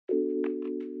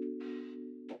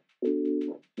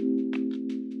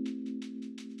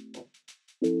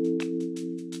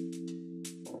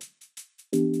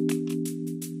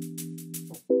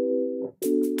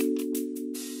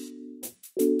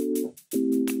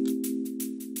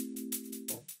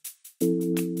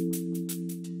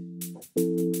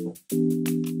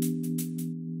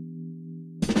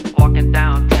Walking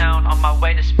downtown on my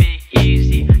way to speak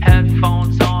easy.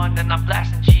 Headphones on and I'm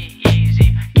blasting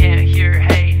G-Eazy. Can't hear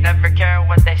hate, never care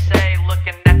what they say.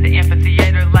 Looking at the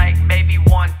amphitheater like maybe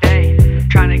one day.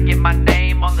 Trying to get my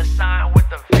name on the sign with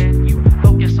the venue.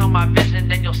 Focus on my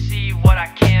vision and you'll see what I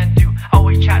can do.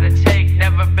 Always try to take,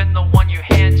 never been the one you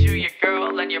hand to. Your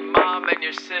girl and your mom and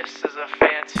your sis is a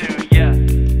fan too, yeah.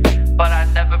 But I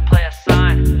never play a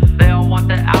sign. They all want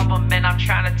the album and I'm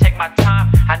trying to take my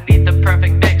time. I need the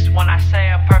perfect mix. When I say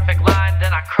a perfect line,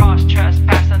 then I cross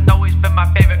trespassing. Always been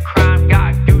my favorite crime.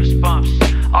 Got goosebumps,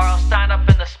 or I'll sign up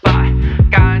in the spot.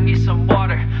 Gotta need some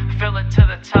water, fill it to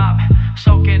the top.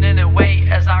 Soaking in and wait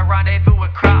as I rendezvous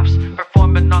with crops.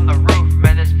 Performing on the roof,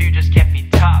 man, this view just can't be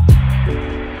topped.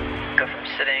 Go from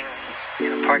sitting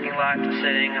in a parking lot to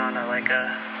sitting on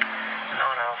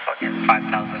fucking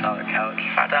 $5,000 couch.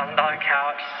 $5,000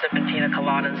 couch, sipping pina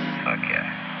coladas. Okay.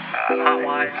 Hot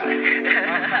wives.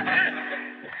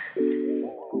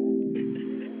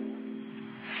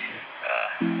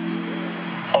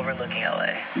 Overlooking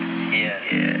LA. Yeah.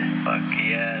 Fuck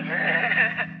yes.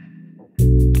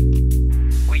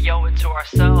 We owe it to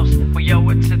ourselves. We owe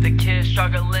it to the kids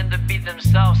struggling to be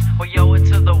themselves. We owe it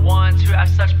to the ones who have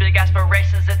such big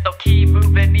aspirations that they'll keep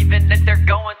moving even if they're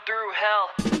going through hell.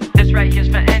 This right here's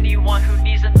for anyone who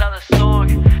needs another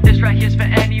song. This right here's for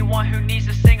anyone who needs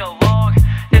to sing along.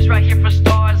 This right here for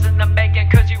stars in the making,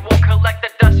 cause you won't collect the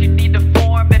dust you need to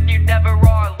form if you never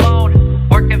are alone.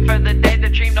 Working for the day the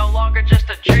dream no longer just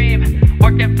a dream.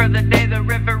 Working for the day the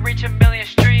river reach a million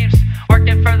streams.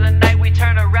 Working for the night we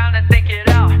turn around and think it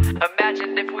out.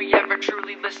 Imagine if we ever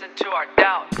truly listened to our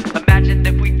doubt. Imagine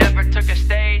if we never took a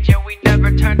stage and we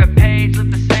never turned a page.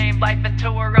 Lived the same life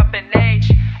until we're up in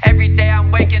age. Every day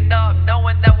I'm waking up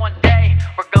knowing that one day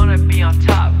we're gonna be on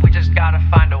top. We just gotta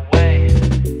find a way.